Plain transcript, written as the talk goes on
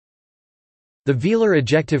The velar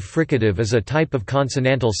ejective fricative is a type of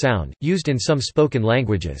consonantal sound, used in some spoken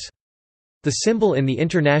languages. The symbol in the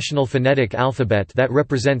International Phonetic Alphabet that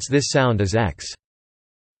represents this sound is X.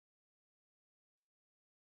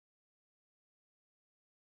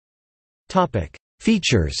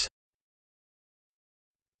 Features.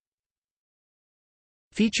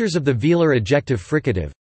 Features of the velar ejective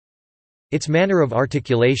fricative. Its manner of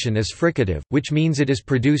articulation is fricative, which means it is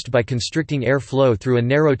produced by constricting air flow through a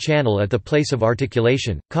narrow channel at the place of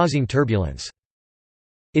articulation, causing turbulence.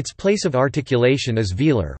 Its place of articulation is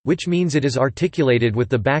velar, which means it is articulated with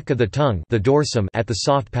the back of the tongue, the dorsum, at the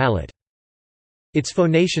soft palate. Its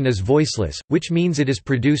phonation is voiceless, which means it is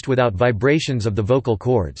produced without vibrations of the vocal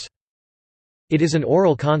cords. It is an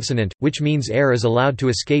oral consonant, which means air is allowed to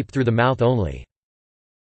escape through the mouth only.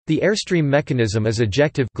 The airstream mechanism is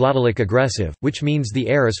ejective glottalic aggressive, which means the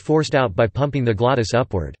air is forced out by pumping the glottis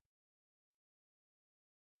upward.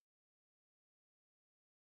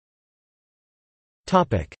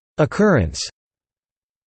 Occurrence.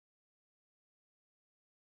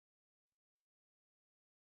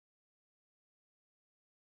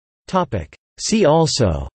 See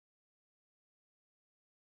also: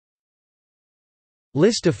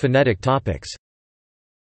 List of phonetic topics.